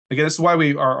Again, this is why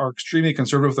we are extremely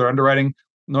conservative with our underwriting,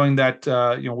 knowing that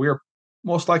we are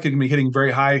most likely going to be hitting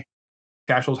very high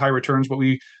cash flows, high returns, but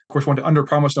we of course want to under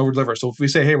promise and over deliver. So if we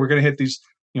say, hey, we're going to hit these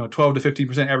 12 to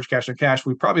 15% average cash on cash,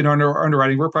 we probably in our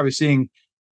underwriting we're probably seeing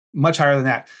much higher than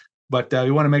that. But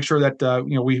we want to make sure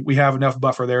that we have enough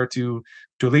buffer there to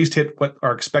at least hit what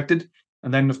are expected,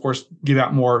 and then of course give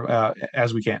out more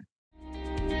as we can.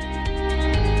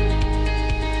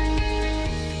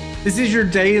 This is your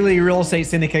daily real estate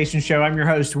syndication show. I'm your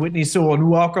host, Whitney Sewell, and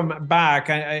welcome back.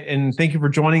 And thank you for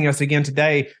joining us again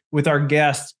today with our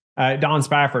guest, Don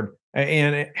Spafford.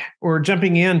 And we're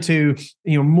jumping into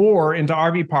more into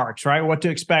RV parks, right? What to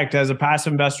expect as a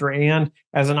passive investor and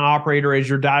as an operator as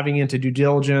you're diving into due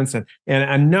diligence and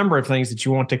a number of things that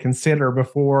you want to consider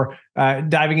before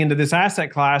diving into this asset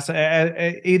class,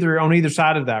 either on either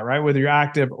side of that, right? Whether you're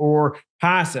active or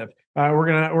passive.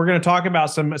 We're gonna talk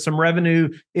about some revenue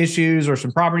issues or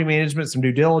some property management, some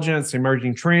due diligence,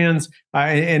 emerging trends,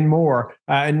 and more.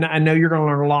 And I know you're going to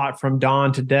learn a lot from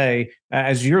Don today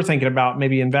as you're thinking about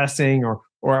maybe investing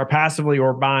or passively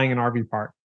or buying an RV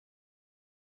park.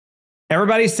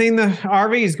 Everybody's seen the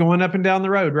RVs going up and down the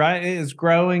road, right? It's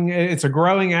growing. It's a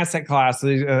growing asset class.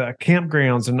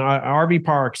 Campgrounds and RV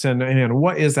parks, and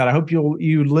what is that? I hope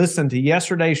you listened to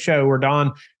yesterday's show where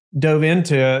Don dove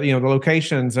into the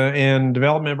locations and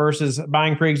development versus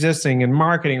buying pre-existing and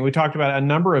marketing. We talked about a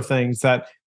number of things that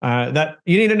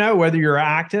you need to know, whether you're an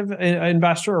active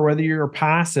investor or whether you're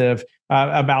passive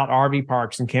about RV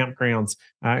parks and campgrounds.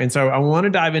 And so I want to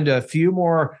dive into a few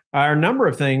more, a number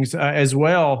of things as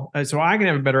well, so I can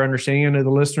have a better understanding of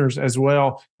the listeners as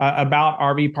well about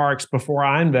RV parks before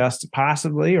I invest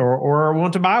passively or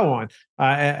want to buy one.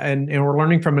 And we're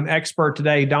learning from an expert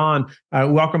today. Don,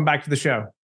 welcome back to the show.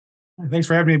 Thanks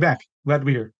for having me back. Glad to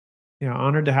be here. Yeah,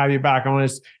 honored to have you back.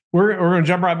 We're going to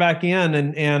jump right back in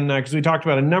and because we talked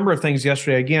about a number of things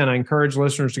yesterday. Again, I encourage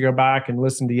listeners to go back and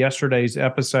listen to yesterday's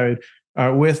episode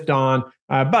with Don.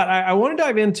 But I want to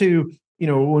dive into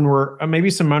when we're maybe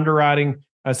some underwriting,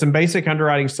 some basic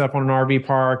underwriting stuff on an RV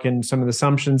park and some of the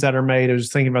assumptions that are made. I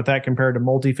was thinking about that compared to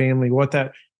multifamily. What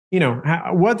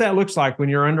that looks like when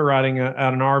you're underwriting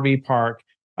at an RV park.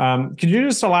 Could you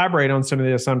just elaborate on some of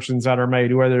the assumptions that are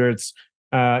made, whether it's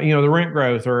the rent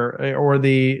growth or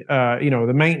the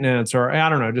the maintenance, or I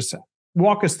don't know, just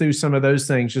walk us through some of those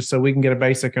things just so we can get a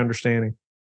basic understanding.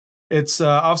 It's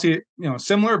obviously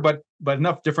similar, but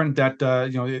enough different that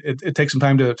it takes some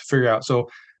time to figure out. So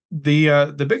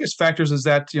the biggest factors is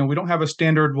that we don't have a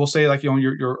standard. We'll say like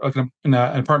you're in an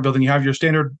apartment building, you have your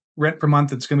standard rent per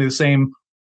month. It's going to be the same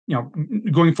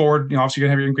going forward. Obviously you're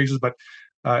going to have your increases, but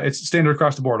it's standard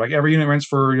across the board. Like every unit rents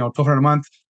for $1,200 a month.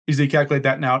 Easily calculate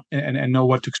that now and know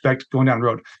what to expect going down the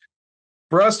road.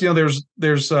 For us, there's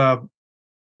several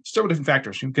different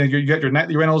factors. You got your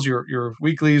nightly rentals, your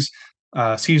weeklies,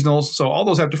 seasonals. So all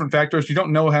those have different factors. You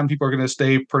don't know how many people are going to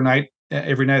stay per night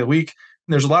every night of the week.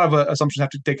 And there's a lot of assumptions have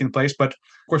to take into place. But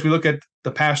of course, we look at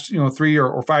the past 3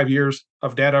 or 5 years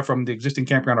of data from the existing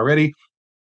campground already,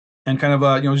 and kind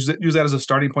of use that as a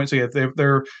starting point. So if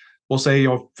they're we'll say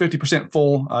 50%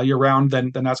 full year round,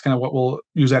 then that's kind of what we'll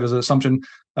use that as an assumption.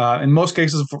 In most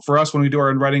cases, for us, when we do our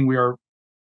underwriting, we are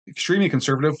extremely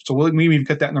conservative. So we'll maybe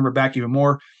cut that number back even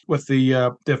more with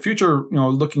the future,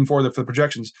 looking for the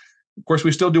projections. Of course,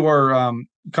 we still do our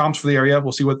comps for the area.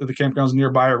 We'll see what the campgrounds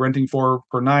nearby are renting for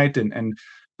per night, and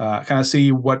kind of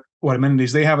see what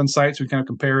amenities they have in sight, so we kind of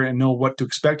compare and know what to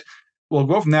expect. We'll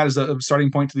go from that as a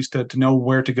starting point, at least to know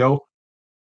where to go.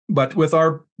 But with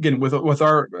our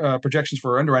projections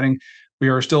for our underwriting, we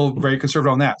are still very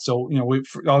conservative on that. So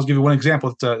I'll just give you one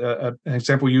example. It's an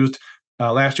example we used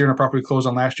last year in our property closed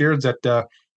on last year. Is that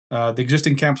the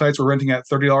existing campsites were renting at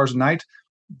 $30 a night.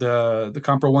 The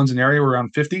comparable ones in the area were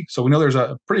around $50. So we know there's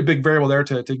a pretty big variable there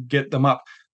to get them up.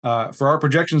 For our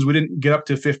projections, we didn't get up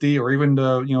to 50 or even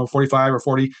to 45 or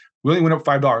 40. We only went up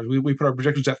 $5. We put our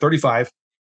projections at 35.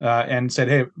 And said,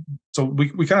 hey, so we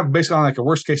kind of based it on like a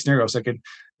worst case scenario. So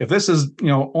if this is,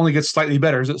 only gets slightly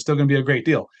better, is it still going to be a great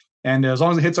deal? And as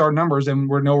long as it hits our numbers, then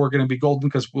we know we're going to be golden,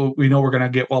 because we know we're going to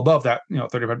get well above that,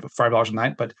 $35 a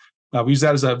night. But we use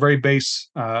that as a very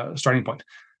base starting point.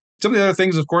 Some of the other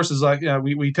things, of course, is like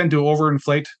we tend to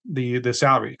overinflate the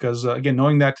salary, because again,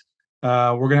 knowing that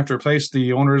we're going to have to replace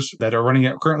the owners that are running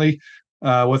it currently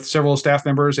with several staff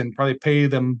members and probably pay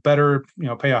them better,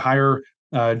 pay a higher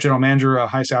general manager, a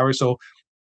high salary. So,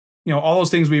 all those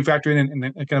things we factor in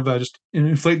and kind of just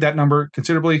inflate that number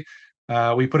considerably.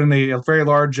 We put in a very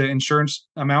large insurance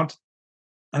amount.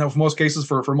 I know for most cases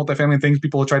for multifamily things,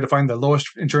 people will try to find the lowest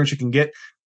insurance you can get.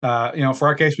 For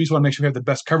our case, we just want to make sure we have the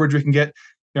best coverage we can get.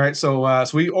 All right, so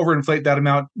we overinflate that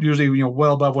amount usually,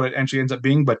 well above what it actually ends up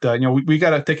being. But we got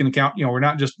to take into account, we're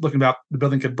not just looking about the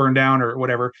building could burn down or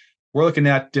whatever. We're looking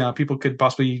at people could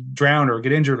possibly drown or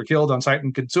get injured or killed on site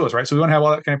and could sue us, right? So we want to have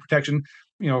all that kind of protection.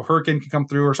 Hurricane can come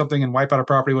through or something and wipe out a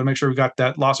property. We want to make sure we got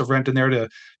that loss of rent in there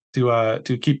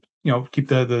to keep keep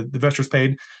the investors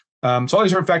paid. So all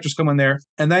these different factors come in there,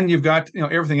 and then you've got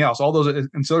everything else, all those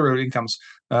ancillary incomes,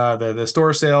 the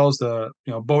store sales, the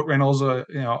boat rentals,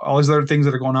 all these other things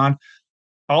that are going on.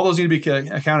 All those need to be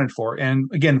accounted for. And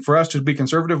again, for us to be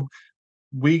conservative,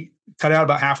 we cut out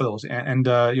about half of those, and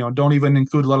don't even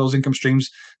include a lot of those income streams,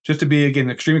 just to be again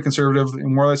extremely conservative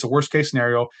and more or less a worst case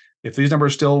scenario. If these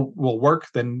numbers still will work,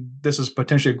 then this is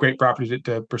potentially a great property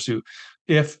to pursue.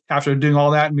 If after doing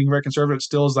all that and being very conservative, it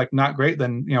still is like not great,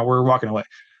 then we're walking away.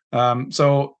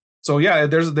 So yeah,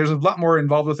 there's a lot more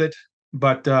involved with it,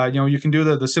 but you can do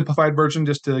the simplified version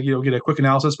just to get a quick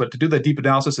analysis. But to do the deep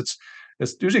analysis,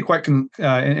 it's usually quite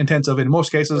intensive in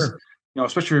most cases. Sure.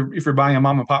 Especially if you're buying a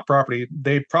mom and pop property,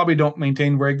 they probably don't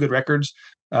maintain very good records.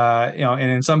 And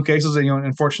in some cases,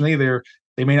 unfortunately,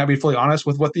 they may not be fully honest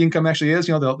with what the income actually is.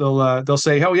 They'll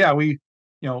say, oh yeah, we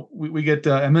get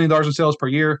 $1 million in sales per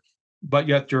year, but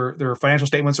yet their financial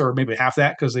statements are maybe half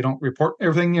that because they don't report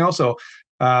everything. So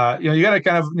you got to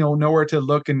kind of know where to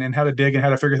look and how to dig and how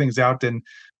to figure things out.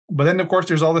 But then of course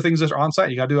there's all the things that are on site.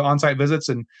 You got to do on-site visits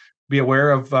and be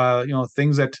aware of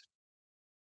things that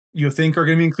you think are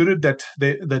going to be included, that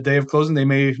the day of closing they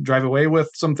may drive away with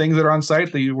some things that are on site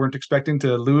that you weren't expecting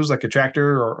to lose, like a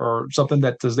tractor or something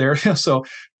that is there. So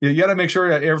you got to make sure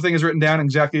that everything is written down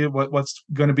exactly what's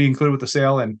going to be included with the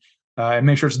sale, and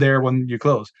make sure it's there when you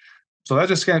close. So that's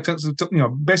just kind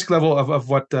of basic level of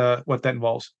what that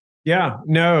involves. Yeah,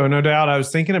 no doubt. I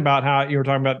was thinking about how you were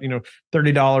talking about,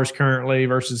 $30 currently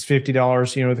versus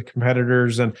 $50, the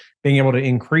competitors, and being able to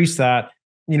increase that,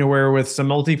 where with some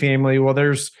multifamily, well,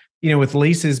 there's, with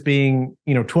leases being,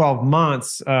 12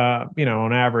 months,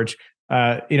 on average,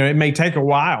 it may take a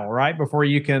while, right, before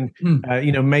you can,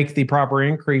 make the proper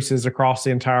increases across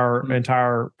the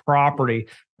entire property,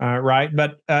 right?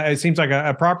 But it seems like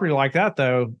a property like that,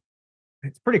 though,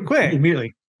 it's pretty quick.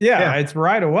 Immediately. Yeah, it's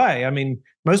right away. I mean,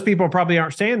 most people probably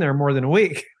aren't staying there more than a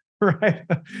week, right?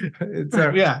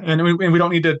 Yeah, and we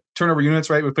don't need to turn over units,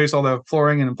 right? We replace all the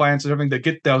flooring and appliances, everything to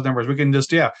get those numbers. We can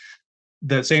just,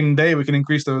 the same day we can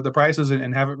increase the prices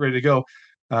and have it ready to go.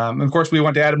 And of course, we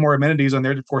want to add more amenities on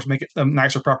there to, of course, make it a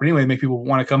nicer property anyway, make people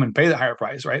want to come and pay the higher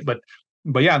price, right? But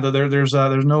yeah, there's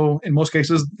no, in most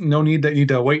cases, no need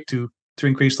to wait to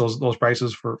increase those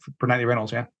prices for nightly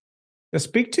rentals. Yeah. Now,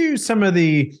 speak to some of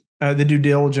the due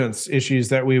diligence issues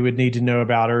that we would need to know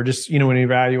about, or just, when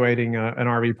evaluating an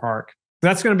RV park.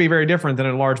 That's going to be very different than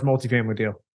a large multifamily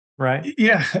deal, right?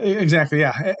 Yeah, exactly.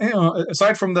 Yeah.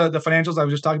 Aside from the financials I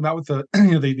was just talking about with the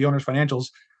the owner's financials,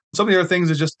 some of the other things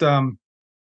is just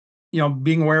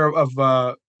being aware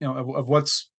of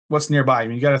what's nearby. I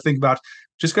mean, you got to think about,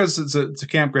 just because it's a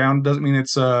campground doesn't mean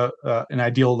it's an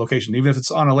ideal location. Even if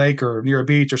it's on a lake or near a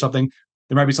beach or something,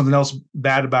 there might be something else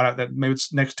bad about it, that maybe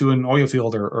it's next to an oil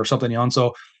field or something. And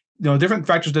so different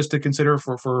factors just to consider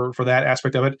for that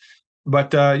aspect of it.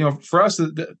 But for us,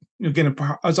 again, it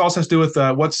also has to do with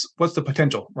what's the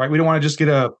potential, right? We don't want to just get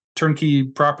a turnkey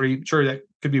property. Sure, that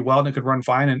could be well and it could run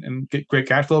fine and get great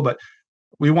cash flow, but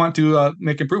we want to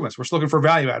make improvements. We're still looking for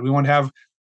value add. We want to have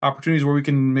opportunities where we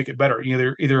can make it better.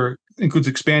 Either includes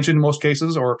expansion in most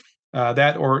cases, or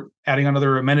adding on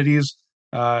other amenities.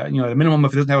 At minimum,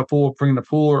 if it doesn't have a pool, bringing a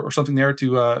pool or something there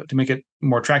to make it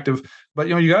more attractive. But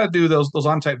you got to do those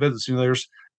on-site visits. There's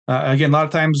again, a lot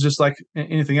of times, just like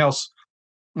anything else,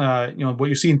 what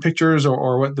you see in pictures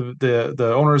or what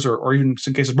the owners or even in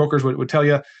some cases brokers would tell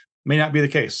you may not be the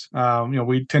case.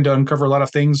 We tend to uncover a lot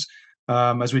of things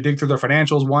as we dig through their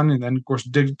financials, and then of course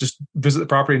just visit the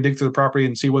property and dig through the property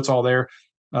and see what's all there.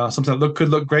 Something that could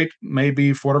look great,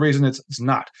 maybe for whatever reason it's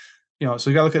not. So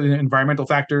you got to look at the environmental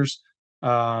factors,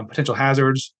 potential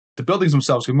hazards, the buildings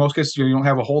themselves. In most cases, you don't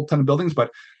have a whole ton of buildings, but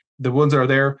the ones that are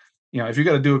there, if you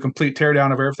got to do a complete tear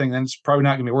down of everything, then it's probably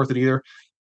not going to be worth it either.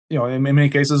 In many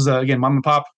cases, again, mom and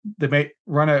pop, they may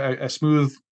run a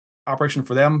smooth operation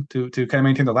for them to kind of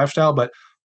maintain their lifestyle, but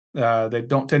they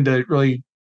don't tend to really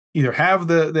either have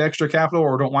the extra capital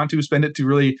or don't want to spend it to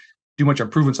really do much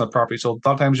improvements on the property. So a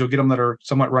lot of times you'll get them that are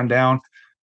somewhat run down.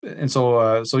 And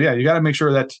so yeah, you got to make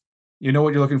sure that you know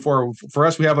what you're looking for. For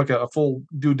us, we have like a full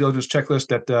due diligence checklist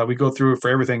that we go through for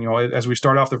everything. As we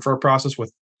start off the referral process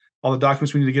with all the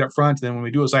documents we need to get up front. Then when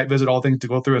we do a site visit, all things to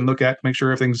go through and look at, make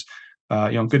sure everything's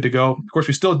good to go. Of course,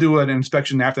 we still do an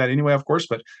inspection after that anyway, of course,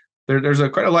 but there's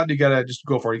quite a lot you got to just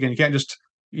go for. Again, you can't just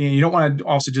you don't want to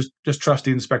also just trust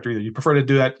the inspector either. You prefer to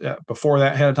do that before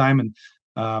that ahead of time,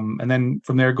 and then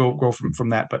from there go from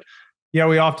that. But yeah,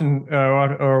 we often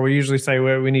or we usually say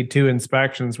we need two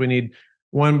inspections. We need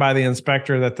one by the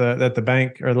inspector that the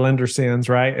bank or the lender sends,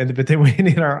 right? And but then we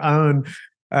need our own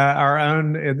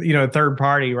third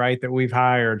party, right, that we've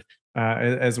hired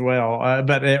as well.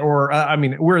 I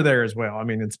mean, we're there as well. I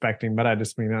mean, inspecting, but I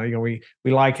just mean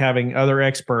we like having other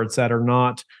experts that are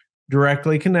not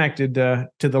directly connected to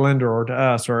the lender or to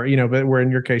us, or but we're in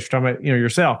your case, you're talking about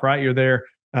yourself, right? You're there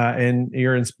and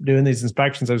you're doing these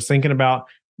inspections. I was thinking about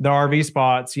the RV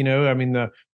spots, I mean the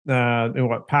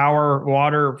what power,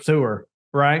 water, sewer,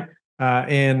 right?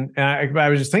 And I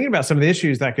was just thinking about some of the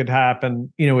issues that could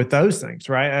happen, with those things,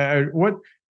 right? What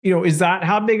is that?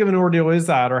 How big of an ordeal is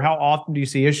that, or how often do you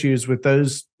see issues with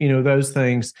those, those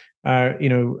things,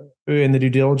 in the due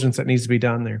diligence that needs to be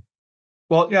done there?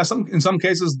 Well, yeah, in some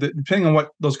cases, depending on what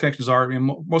those connections are, I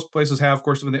mean, most places have, of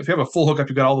course, if you have a full hookup,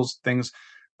 you've got all those things.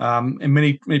 And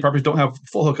many properties don't have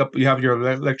full hookup. You have your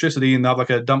electricity and they have like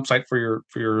a dump site for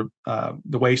your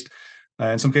the waste.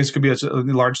 In some cases, it could be a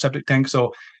large septic tank.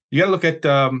 So you got to look at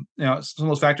some of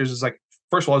those factors. Is like,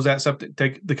 first of all, is that septic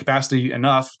tank the capacity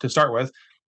enough to start with?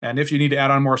 And if you need to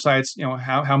add on more sites,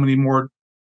 how many more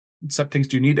septic tanks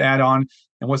do you need to add on,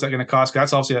 and what's that going to cost?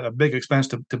 That's obviously a big expense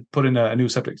to put in a new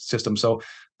septic system. So,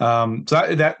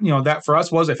 that for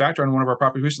us was a factor on one of our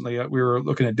properties recently. We were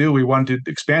looking to do. We wanted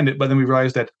to expand it, but then we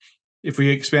realized that if we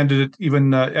expanded it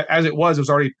even as it was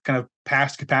already kind of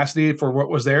past capacity for what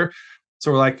was there.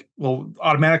 So we're like, well,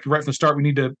 automatically right from the start, we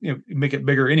need to make it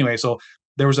bigger anyway. So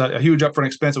there was a huge upfront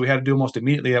expense that we had to do almost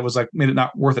immediately. That was like made it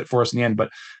not worth it for us in the end. But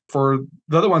for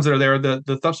the other ones that are there,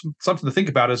 something to think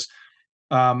about is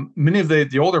many of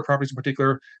the older properties in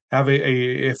particular have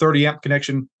a 30 amp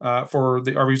connection for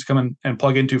the RVs to come and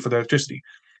plug into for the electricity.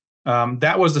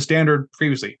 That was the standard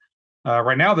previously.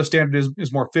 Right now, the standard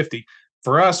is more 50.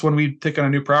 For us, when we take on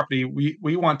a new property,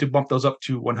 we want to bump those up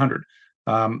to 100.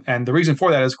 And the reason for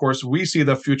that is, of course, we see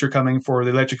the future coming for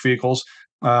the electric vehicles.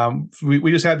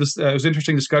 We just had this. It was an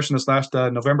interesting discussion this last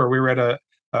November. We were at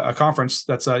a conference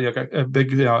that's a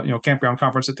big campground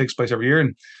conference that takes place every year,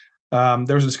 and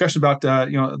there was a discussion about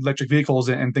electric vehicles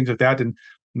and things like that. And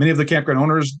many of the campground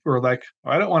owners were like,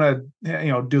 I don't want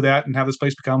to do that and have this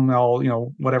place become all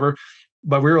whatever.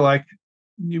 But we were like,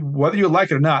 whether you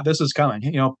like it or not, this is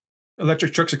coming.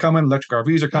 Electric trucks are coming, electric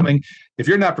RVs are coming. If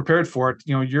you're not prepared for it,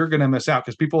 you're going to miss out,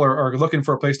 because people are looking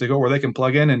for a place to go where they can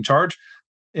plug in and charge.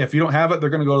 If you don't have it, they're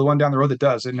going to go to the one down the road that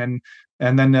does. And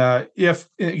then if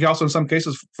also in some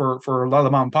cases for a lot of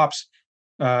the mom and pops,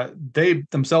 they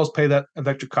themselves pay that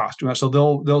electric cost. So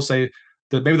they'll say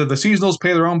that maybe the seasonals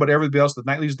pay their own, but everybody else, the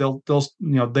nightlies,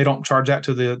 they don't charge that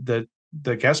to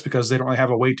the guests because they don't really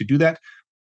have a way to do that.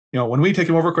 When we take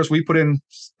them over, of course, we put in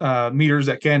meters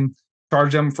that can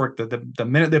charge them for the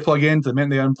minute they plug in to the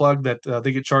minute they unplug, that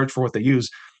they get charged for what they use.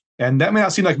 And that may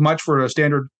not seem like much for a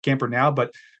standard camper now,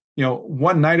 but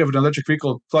one night of an electric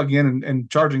vehicle plugging in and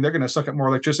charging, they're going to suck up more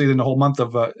electricity than the whole month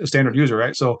of a standard user,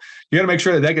 right? So you got to make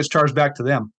sure that gets charged back to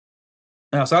them.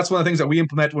 So that's one of the things that we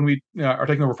implement when we are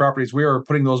taking over properties. We are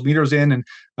putting those meters in and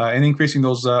increasing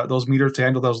those meters to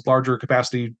handle those larger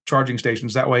capacity charging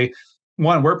stations. That way,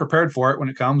 one, we're prepared for it when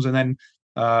it comes, and then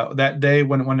that day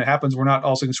when it happens, we're not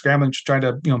also scrambling trying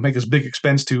to make this big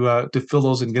expense to fill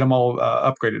those and get them all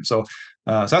upgraded. So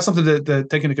that's something to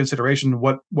take into consideration.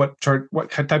 What type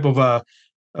of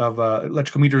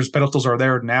electrical meters, pedestals are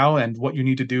there now, and what you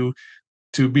need to do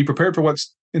to be prepared for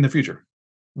what's in the future.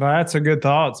 Well, that's a good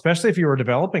thought, especially if you were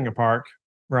developing a park,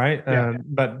 right? Yeah.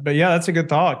 But yeah, that's a good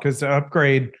thought, because to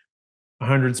upgrade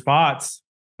 100 spots,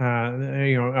 or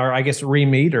I guess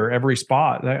remeter every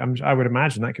spot, I would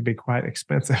imagine that could be quite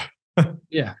expensive.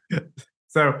 Yeah.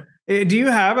 So, do you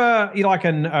have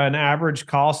an average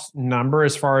cost number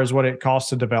as far as what it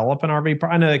costs to develop an RV?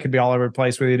 I know that could be all over the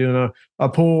place, whether you're doing a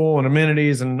pool and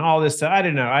amenities and all this stuff. I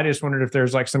don't know. I just wondered if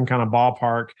there's like some kind of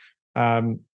ballpark,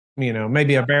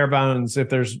 maybe a bare bones if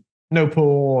there's no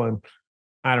pool, and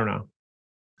I don't know.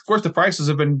 Of course, the prices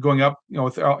have been going up,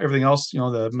 with everything else,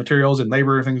 the materials and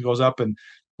labor, everything goes up, and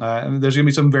there's going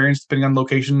to be some variance depending on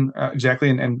location exactly,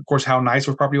 and of course how nice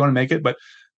of a property you want to make it. But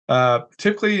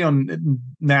typically,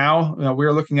 now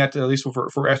we're looking at least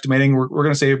for estimating, we're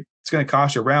going to say it's going to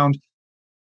cost you around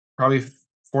probably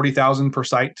 $40,000 per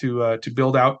site to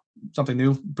build out something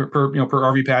new per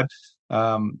RV pad.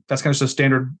 That's kind of just a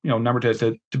standard number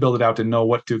to build it out and know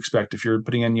what to expect if you're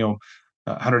putting in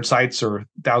 100 sites or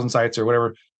 1,000 sites or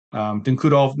whatever. To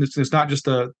include all, it's not just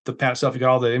the pad itself. You got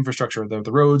all the infrastructure,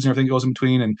 the roads and everything goes in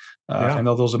between, and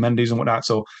all those amenities and whatnot.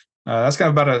 So that's kind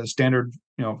of about a standard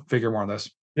figure, more or less.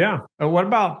 Yeah. What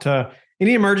about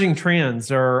any emerging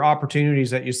trends or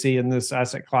opportunities that you see in this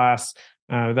asset class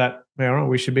that I don't know,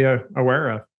 we should be aware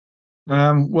of?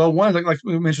 Well, one like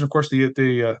we mentioned, of course,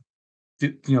 the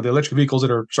electric vehicles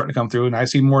that are starting to come through, and I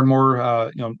see more and more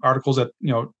articles that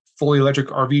fully electric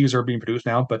RVs are being produced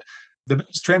now. But the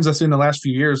biggest trends I've seen in the last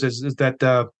few years is that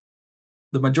the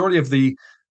majority of the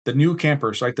new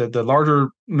campers, right, the larger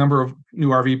number of new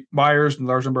RV buyers and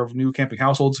large number of new camping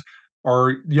households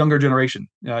are younger generation.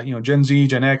 Gen Z,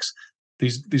 Gen X,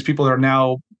 these people that are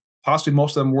now possibly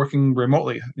most of them working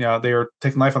remotely. They are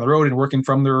taking life on the road and working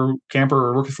from their camper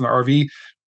or working from their RV,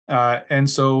 and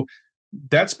so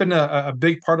that's been a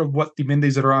big part of what the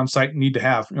amenities that are on site need to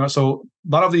have. So a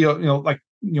lot of the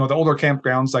the older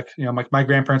campgrounds, like my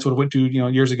grandparents would have went to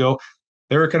years ago.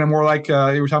 They were kind of more like you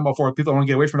were talking about before. People don't want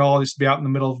to get away from it all. Just be out in the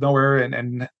middle of nowhere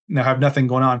and have nothing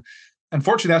going on.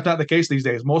 Unfortunately, that's not the case these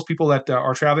days. Most people that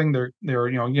are traveling, they're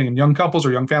young couples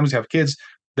or young families have kids.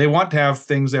 They want to have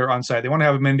things there on site. They want to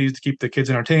have amenities to keep the kids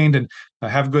entertained and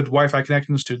have good Wi-Fi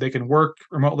connections to they can work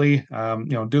remotely,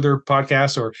 do their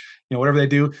podcasts or whatever they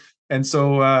do. And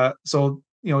so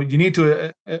you need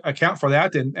to account for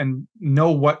that and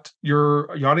know what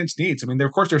your audience needs. I mean,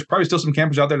 of course, there's probably still some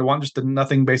campers out there that want just the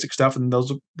nothing basic stuff, and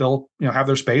they'll have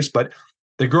their space. But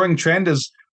the growing trend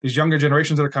is these younger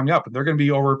generations that are coming up, and they're going to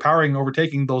be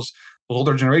overtaking those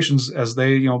older generations as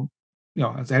they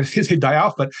as they die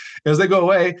off. But as they go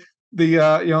away,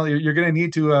 you're going to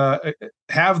need to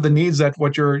have the needs that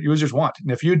what your users want.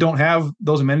 And if you don't have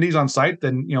those amenities on site,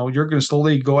 then you're going to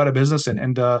slowly go out of business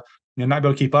and not be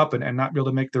able to keep up and not be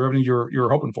able to make the revenue you're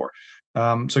hoping for.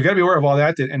 So you got to be aware of all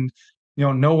that and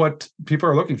know what people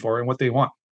are looking for and what they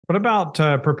want. What about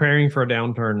preparing for a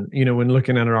downturn? When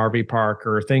looking at an RV park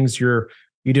or things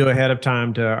you do ahead of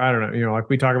time to, I don't know, like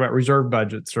we talk about reserve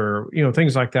budgets or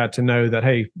things like that to know that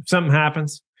hey, something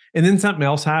happens and then something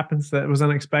else happens that was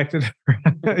unexpected.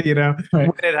 Right.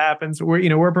 When it happens,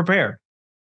 we're prepared.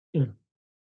 Yeah.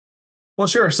 Well,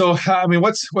 sure. So, I mean,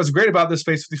 what's great about this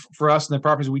space for us and the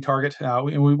properties we target,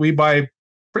 we buy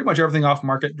pretty much everything off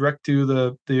market, direct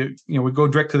to we go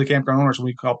direct to the campground owners when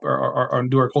we call or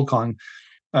do our cold calling.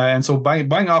 And so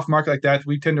buying off market like that,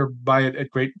 we tend to buy it at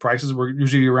great prices. We're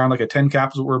usually around like a 10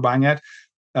 cap is what we're buying at.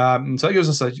 And so it gives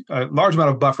us a large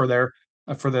amount of buffer there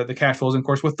for the cash flows. And of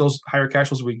course, with those higher cash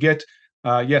flows we get,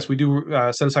 yes, we do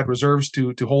set aside reserves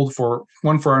to hold for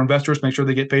our investors, make sure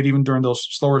they get paid even during those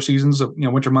slower seasons of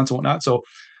winter months and whatnot.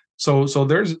 So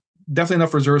there's definitely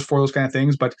enough reserves for those kind of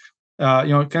things. But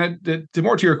kind of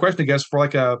more to your question, I guess, for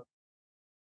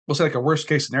we'll say like a worst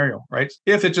case scenario, right?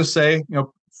 If it just say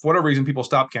for whatever reason people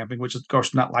stop camping, which is of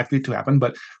course not likely to happen,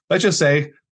 but let's just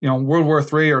say World War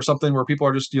III or something where people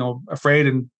are just afraid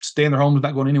and stay in their homes,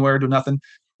 not going anywhere, do nothing.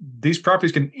 These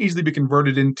properties can easily be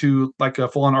converted into like a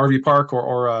full-on RV park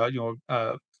or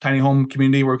a tiny home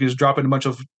community where you can just drop in a bunch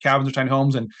of cabins or tiny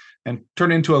homes and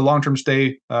turn it into a long-term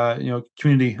stay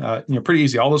community pretty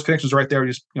easy. All those connections are right there.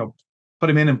 You just put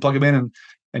them in and plug them in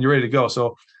and you're ready to go.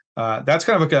 So that's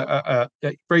kind of like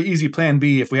a very easy plan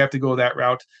B if we have to go that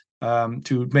route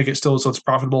to make it still so it's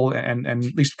profitable and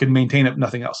at least can maintain it,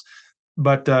 nothing else.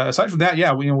 But aside from that,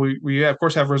 yeah, we of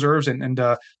course have reserves and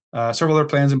several other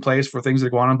plans in place for things that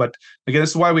go on. But again,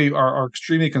 this is why we are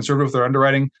extremely conservative with our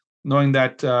underwriting, knowing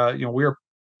that we are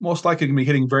most likely going to be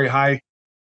hitting very high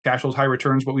cash flows, high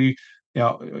returns. But we,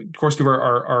 of course, give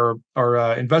our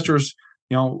investors,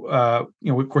 we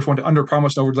of course want to under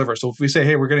promise and over deliver. So if we say,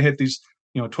 hey, we're going to hit these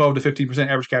 12 to 15%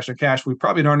 average cash on cash, we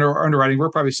probably in our underwriting we're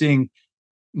probably seeing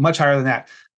much higher than that.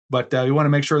 But we want to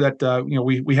make sure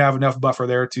that we have enough buffer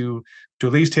there to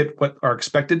at least hit what are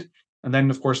expected, and then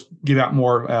of course give out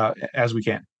more as we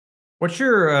can. What's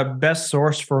your best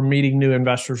source for meeting new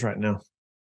investors right now?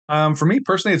 For me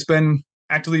personally, it's been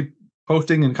actively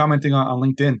posting and commenting on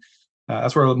LinkedIn.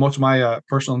 That's where most of my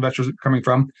personal investors are coming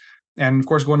from, and of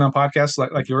course going on podcasts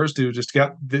like yours to just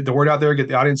get the word out there, get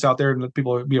the audience out there, and let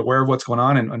people be aware of what's going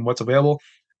on and what's available.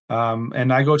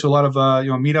 And I go to a lot of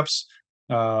meetups.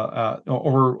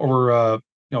 Over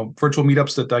virtual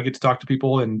meetups that I get to talk to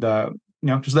people and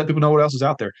just let people know what else is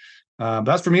out there.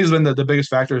 That's for me has been the biggest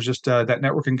factor is just that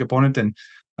networking component and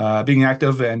being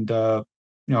active and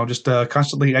just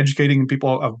constantly educating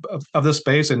people of this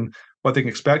space and what they can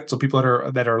expect. So people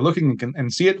that are looking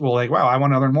and see it will like, wow, I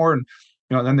want to learn more, and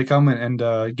then they come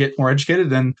and get more educated.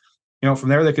 Then from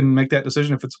there they can make that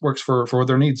decision if it works for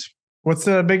their needs. What's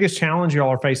the biggest challenge y'all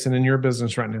are facing in your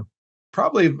business right now?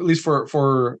 Probably at least for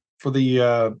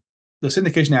the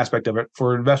syndication aspect of it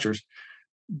for investors,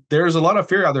 there's a lot of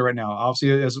fear out there right now.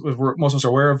 Obviously, as most of us are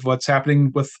aware of what's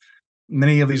happening with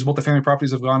many of these multifamily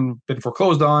properties have been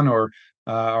foreclosed on, or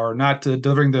or not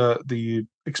delivering the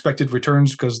expected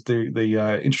returns because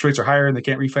the interest rates are higher and they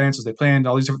can't refinance as they planned.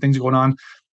 All these different things are going on.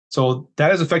 So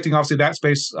that is affecting obviously that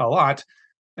space a lot,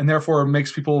 and therefore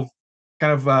makes people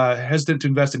kind of hesitant to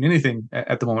invest in anything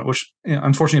at the moment, which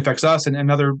unfortunately affects us and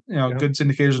other good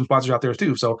syndicators and sponsors out there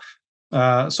too. So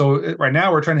right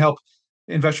now we're trying to help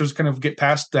investors kind of get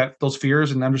past those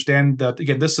fears and understand that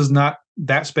again, this is not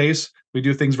that space. We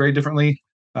do things very differently.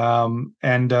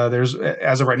 And there's,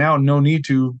 as of right now, no need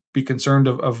to be concerned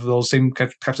of those same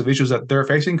types of issues that they're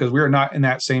facing because we are not in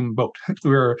that same boat.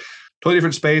 We're totally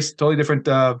different space, totally different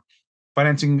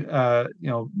financing,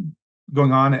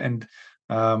 going on, and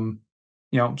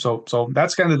so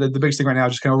that's kind of the biggest thing right now,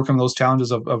 just kind of overcoming those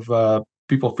challenges of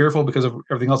people fearful because of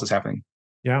everything else that's happening.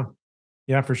 Yeah,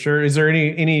 yeah, for sure. Is there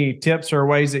any tips or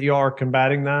ways that you are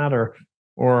combating that,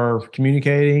 or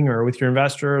communicating, or with your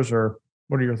investors, or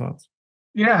what are your thoughts?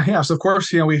 Yeah. So of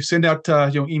course, we send out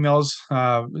emails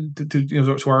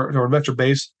to our investor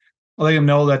base, letting them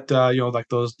know that like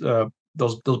those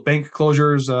bank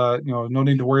closures, no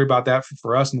need to worry about that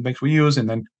for us and the banks we use, and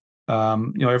then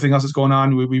everything else that's going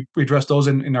on, we address those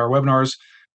in our webinars.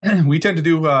 We tend to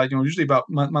do usually about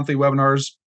monthly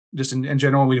webinars, just in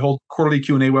general. We hold quarterly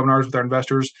Q&A webinars with our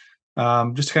investors,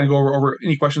 just to kind of go over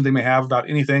any questions they may have about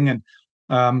anything,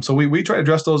 and so we try to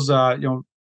address those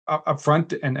up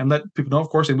front and let people know, of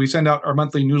course. And we send out our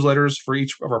monthly newsletters for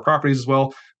each of our properties as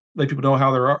well, let people know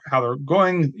how they're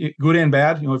going, good and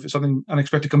bad. If something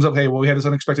unexpected comes up, hey, well, we had this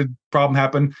unexpected problem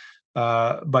happen,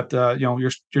 but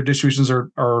your distributions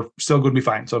are still going to be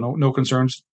fine, so no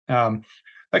concerns, that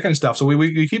kind of stuff. So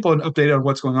we keep on updated on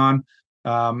what's going on,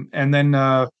 and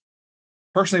then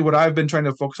personally, what I've been trying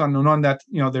to focus on that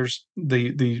there's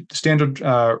the standard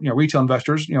retail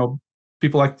investors,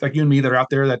 people like you and me that are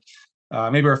out there that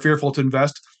maybe are fearful to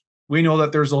invest. We know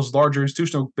that there's those larger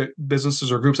institutional businesses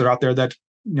or groups that are out there that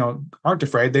aren't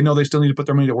afraid. They know they still need to put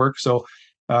their money to work. So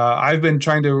I've been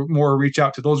trying to more reach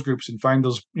out to those groups and find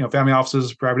those family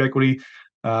offices, private equity,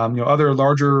 other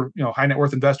larger high net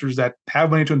worth investors that have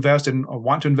money to invest and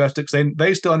want to invest it, because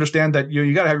they still understand that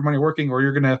you got to have your money working or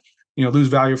you're going to lose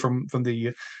value from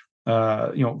the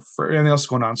for anything else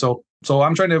going on. So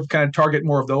I'm trying to kind of target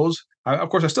more of those. Of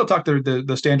course, I still talk to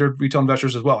the standard retail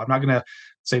investors as well. I'm not going to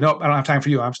say, nope, I don't have time for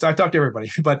you. I talk to everybody,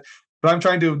 but I'm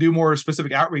trying to do more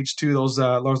specific outreach to those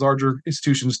larger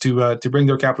institutions to bring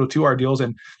their capital to our deals,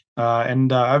 and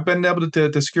I've been able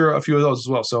to secure a few of those as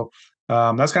well. So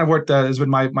that's kind of what has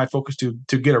been my focus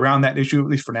to get around that issue, at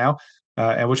least for now,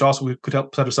 and which also could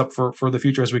help set us up for the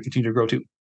future as we continue to grow too.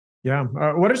 Yeah.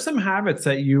 What are some habits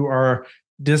that you are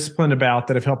disciplined about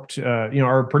that have helped,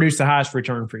 or produced the highest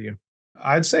return for you?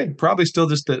 I'd say probably still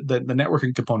just the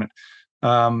networking component.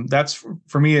 That's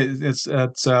for me. It's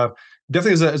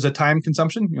definitely is a time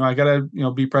consumption. I gotta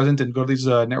be present and go to these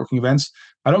networking events.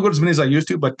 I don't go to as many as I used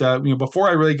to, but before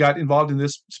I really got involved in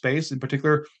this space in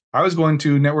particular, I was going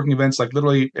to networking events like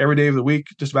literally every day of the week,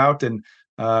 just about, and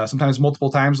sometimes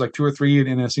multiple times, like 2 or 3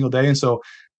 in a single day. And so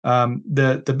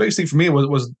the biggest thing for me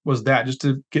was that, just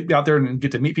to get out there and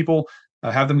get to meet people,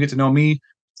 have them get to know me.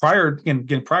 Prior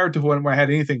to when I had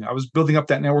anything, I was building up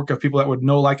that network of people that would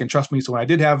know, like, and trust me. So when I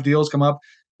did have deals come up,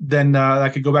 then I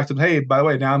could go back to them. Hey, by the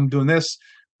way, now I'm doing this.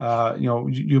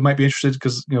 You might be interested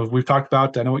because we've talked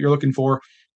about. I know what you're looking for.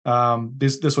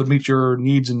 This would meet your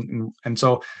needs, and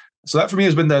so that for me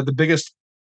has been the biggest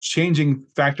changing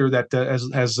factor that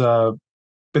has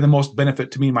been the most benefit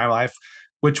to me in my life,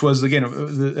 which was again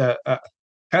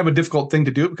kind of a difficult thing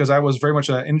to do because I was very much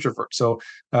an introvert. So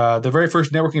the very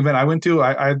first networking event I went to,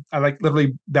 I like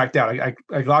literally backed out.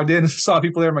 I logged in, saw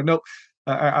people there. I'm like, nope,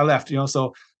 I left.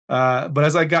 So but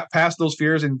as I got past those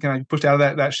fears and kind of pushed out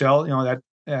of that shell,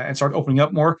 and started opening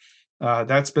up more,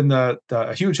 that's been a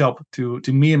huge help to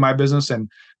me and my business,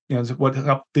 and what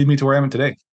helped lead me to where I am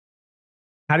today.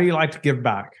 How do you like to give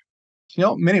back?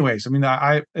 Many ways. I mean,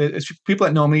 it's people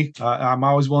that know me. I'm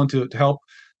always willing to help.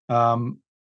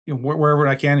 Wherever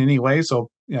I can in any way. So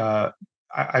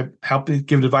I help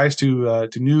give advice to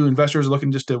new investors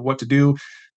looking just to what to do,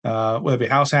 whether it be a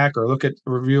house hack or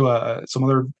review some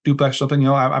other duplex or something.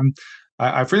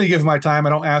 I freely give my time.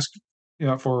 I don't ask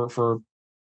for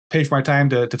pay for my time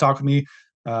to talk with me.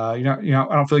 I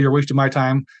don't feel you're wasting my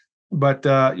time. But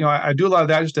I do a lot of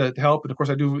that just to help, and of course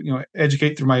I do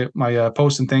educate through my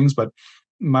posts and things. But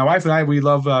my wife and I, we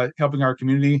love helping our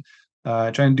community,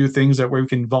 trying to do things where we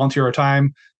can volunteer our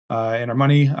time and our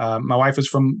money. My wife is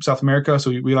from South America,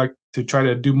 so we like to try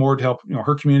to do more to help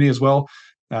her community as well.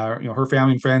 Her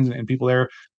family and friends and people there.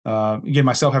 Again,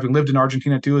 myself having lived in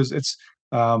Argentina too, it's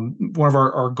one of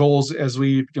our goals as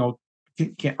we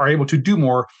are able to do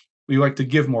more. we like to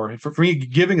give more. For me,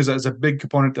 giving is a big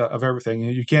component of everything.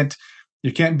 You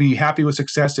can't be happy with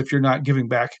success if you're not giving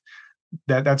back.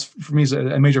 That's for me is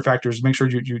a major factor, is make sure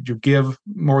you give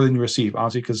more than you receive,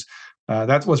 honestly, because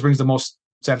that's what brings the most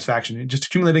satisfaction. Just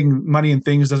accumulating money and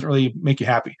things doesn't really make you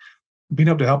happy. Being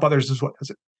able to help others is what does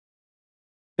it.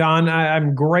 Don,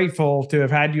 I'm grateful to have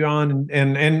had you on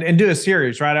and do a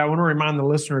series, right? I want to remind the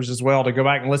listeners as well to go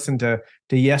back and listen to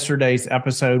yesterday's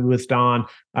episode with Don,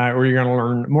 where you're going to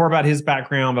learn more about his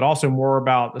background, but also more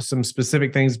about some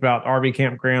specific things about RV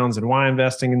campgrounds and why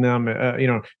investing in them,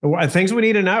 things we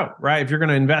need to know, right? If you're going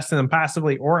to invest in them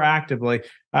passively or actively.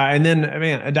 And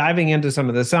then, diving into some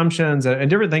of the assumptions and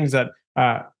different things that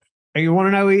you want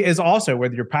to know is also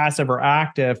whether you're passive or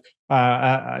active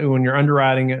when you're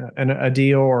underwriting a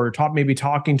deal, or maybe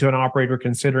talking to an operator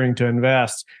considering to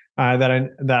invest.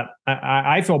 That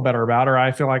I feel better about, or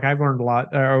I feel like I've learned a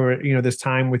lot over this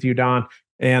time with you, Don,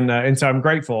 and so I'm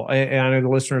grateful, and I know the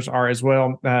listeners are as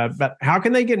well. But how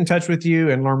can they get in touch with you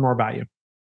and learn more about you?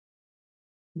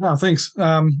 No, thanks.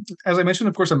 As I mentioned,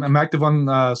 of course, I'm active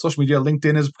on social media.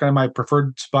 LinkedIn is kind of my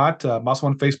preferred spot. I'm also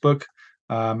on Facebook.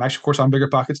 Actually, of course, on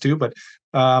BiggerPockets too, but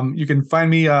you can find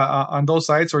me on those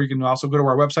sites, or you can also go to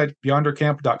our website,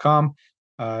 beyondercamp.com.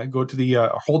 Go to the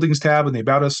holdings tab and the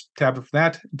About Us tab for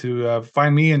that to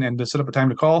find me and to set up a time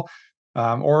to call,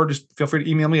 or just feel free to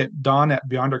email me at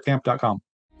don@beyondercamp.com.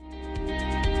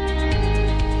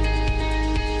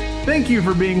 Thank you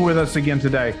for being with us again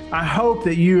today. I hope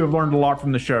that you have learned a lot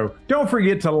from the show. Don't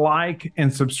forget to like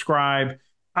and subscribe.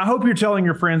 I hope you're telling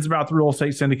your friends about the Real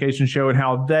Estate Syndication Show and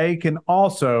how they can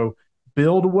also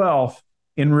build wealth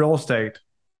in real estate.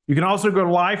 You can also go to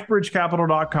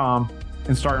lifebridgecapital.com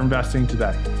and start investing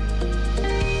today.